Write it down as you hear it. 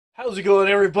How's it going,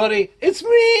 everybody? It's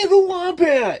me, the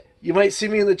Wombat. You might see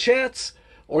me in the chats,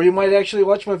 or you might actually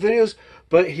watch my videos,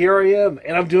 but here I am,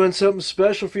 and I'm doing something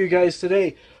special for you guys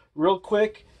today. Real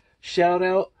quick, shout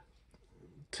out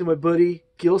to my buddy,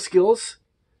 Gil Skillz.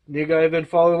 New guy I've been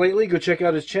following lately. Go check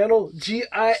out his channel,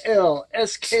 Gilskillz.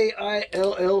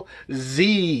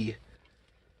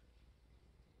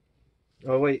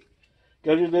 Oh, wait.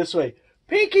 Gotta do it this way.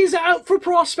 Pinky's out for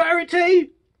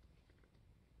prosperity!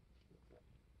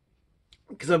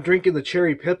 Because I'm drinking the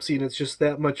cherry Pepsi and it's just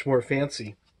that much more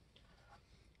fancy.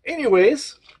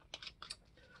 Anyways,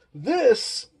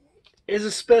 this is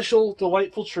a special,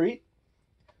 delightful treat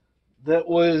that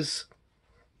was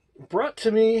brought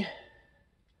to me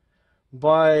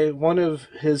by one of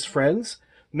his friends,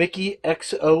 Mickey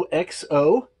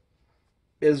XOXO,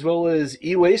 as well as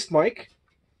Ewaste Mike.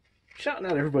 Shouting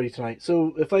out everybody tonight.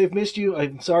 So if I've missed you,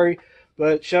 I'm sorry,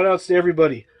 but shout outs to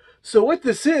everybody. So what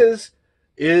this is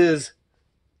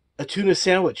a tuna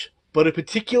sandwich, but a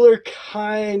particular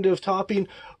kind of topping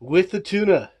with the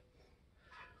tuna.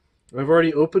 I've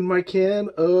already opened my can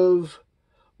of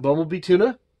Bumblebee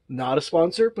tuna. Not a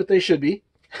sponsor, but they should be.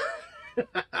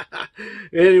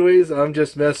 Anyways, I'm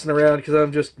just messing around because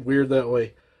I'm just weird that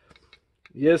way.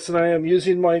 Yes, and I am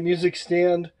using my music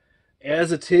stand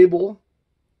as a table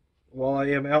while I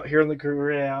am out here in the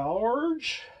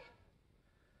garage.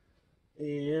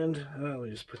 And let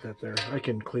me just put that there. I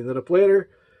can clean that up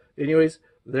later. Anyways,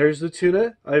 there's the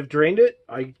tuna. I've drained it.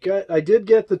 I did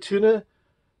get the tuna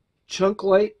chunk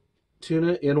light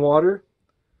tuna in water.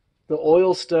 The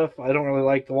oil stuff, I don't really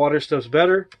like. The water stuff's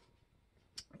better.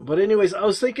 But anyways, I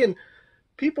was thinking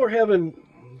people are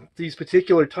having these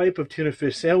particular type of tuna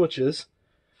fish sandwiches.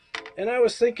 And I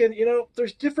was thinking,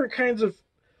 there's different kinds of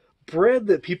bread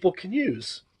that people can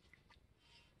use.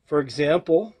 For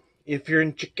example, if you're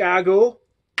in Chicago,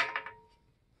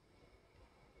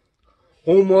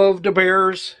 home of the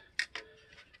Bears,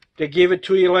 they give it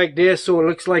to you like this so it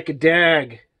looks like a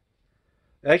dag.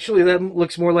 Actually, that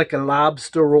looks more like a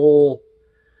lobster roll.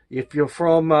 If you're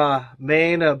from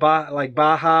Maine, like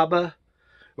Bahaba,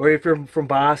 or if you're from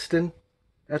Boston,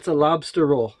 that's a lobster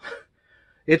roll.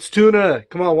 It's tuna.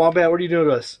 Come on, Wombat, what are you doing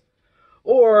to us?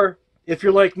 Or, if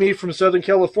you're like me from Southern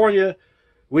California,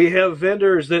 we have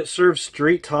vendors that serve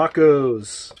street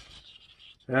tacos.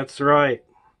 That's right.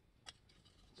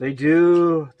 They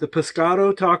do the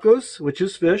pescado tacos, which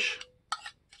is fish.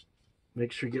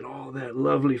 Make sure you get all that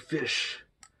lovely fish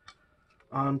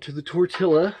onto the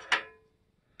tortilla.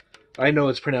 I know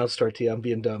it's pronounced tortilla. I'm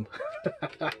being dumb.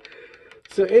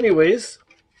 So anyways,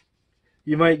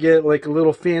 you might get like a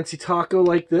little fancy taco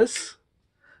like this.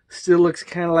 Still looks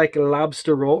kind of like a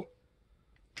lobster roll.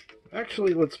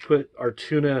 Actually, let's put our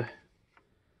tuna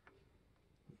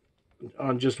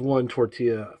on just one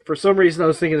tortilla. For some reason, I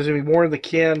was thinking there's going to be more in the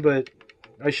can, but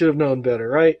I should have known better,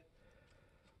 right?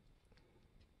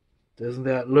 Doesn't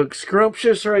that look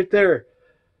scrumptious right there?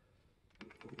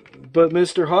 But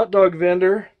Mr. Hot Dog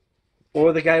Vendor,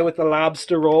 or the guy with the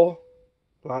lobster roll,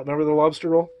 remember the lobster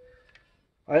roll?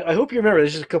 I hope you remember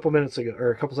this just a couple minutes ago,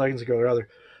 or a couple seconds ago, rather.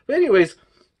 But anyways,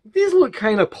 these look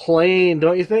kind of plain,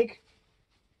 don't you think?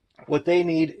 What they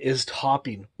need is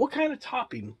topping. What kind of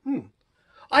topping?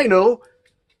 I know.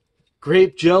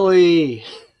 Grape jelly.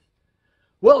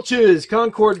 Welch's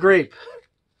Concord grape.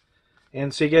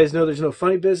 And so you guys know there's no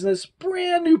funny business.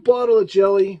 Brand new bottle of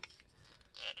jelly.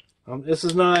 This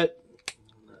is not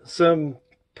some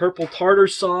purple tartar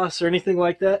sauce or anything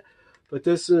like that. But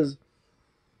this is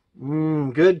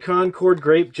good Concord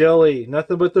grape jelly.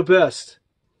 Nothing but the best.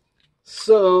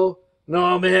 So,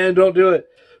 no man, don't do it.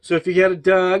 So if you get a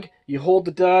dog, you hold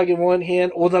the dog in one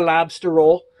hand or the lobster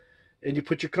roll. And you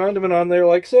put your condiment on there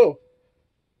like so.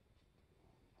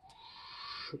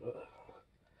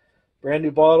 Brand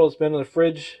new bottle. It's been in the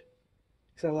fridge.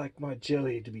 Because I like my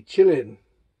jelly to be chilling.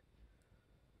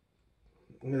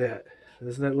 Look at that.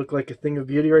 Doesn't that look like a thing of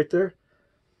beauty right there?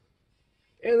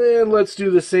 And then let's do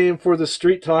the same for the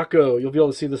street taco. You'll be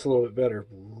able to see this a little bit better.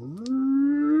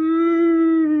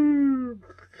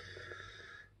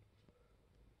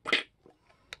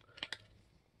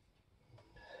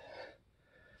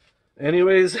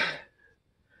 Anyways,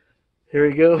 here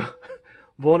we go.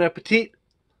 Bon appetit.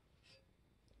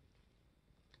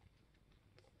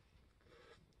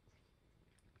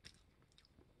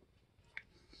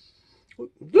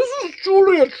 This is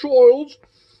Julia Childs.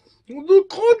 The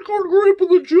Concord grape of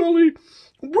the jelly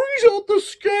brings out the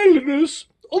scaliness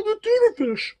of the tuna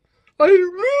fish. I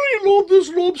really love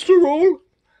this lobster roll.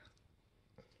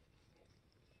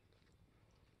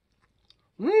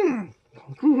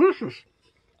 Delicious.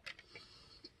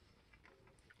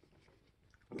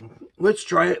 Let's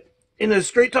try it in a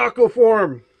street taco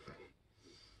form.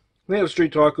 They have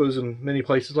street tacos in many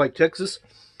places like Texas,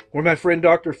 where my friend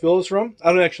Dr. Phil is from.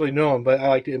 I don't actually know him, but I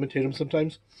like to imitate him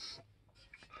sometimes.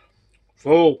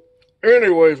 So,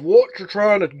 anyways, what you're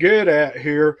trying to get at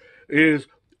here is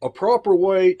a proper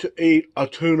way to eat a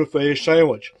tuna fish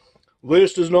sandwich.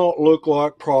 This does not look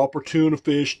like proper tuna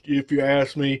fish, if you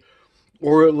ask me,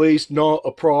 or at least not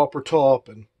a proper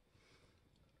topping.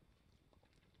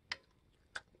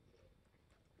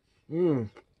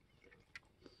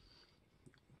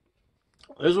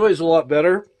 This way is a lot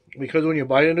better because when you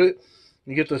bite into it,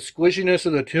 you get the squishiness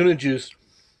of the tuna juice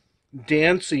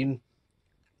dancing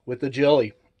with the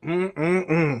jelly.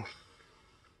 Mm.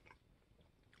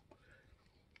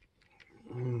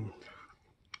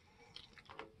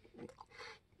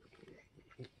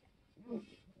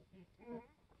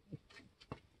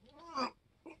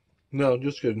 No,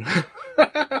 just kidding.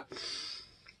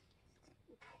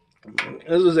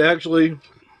 This is actually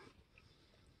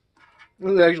a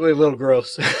little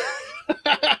gross.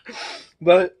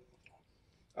 But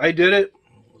I did it,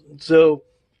 so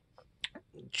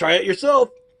try it yourself.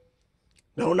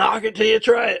 Don't knock it till you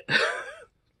try it.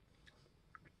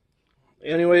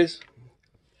 Anyways,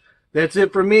 that's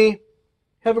it for me.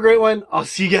 Have a great one. I'll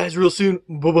see you guys real soon.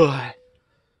 Bye-bye.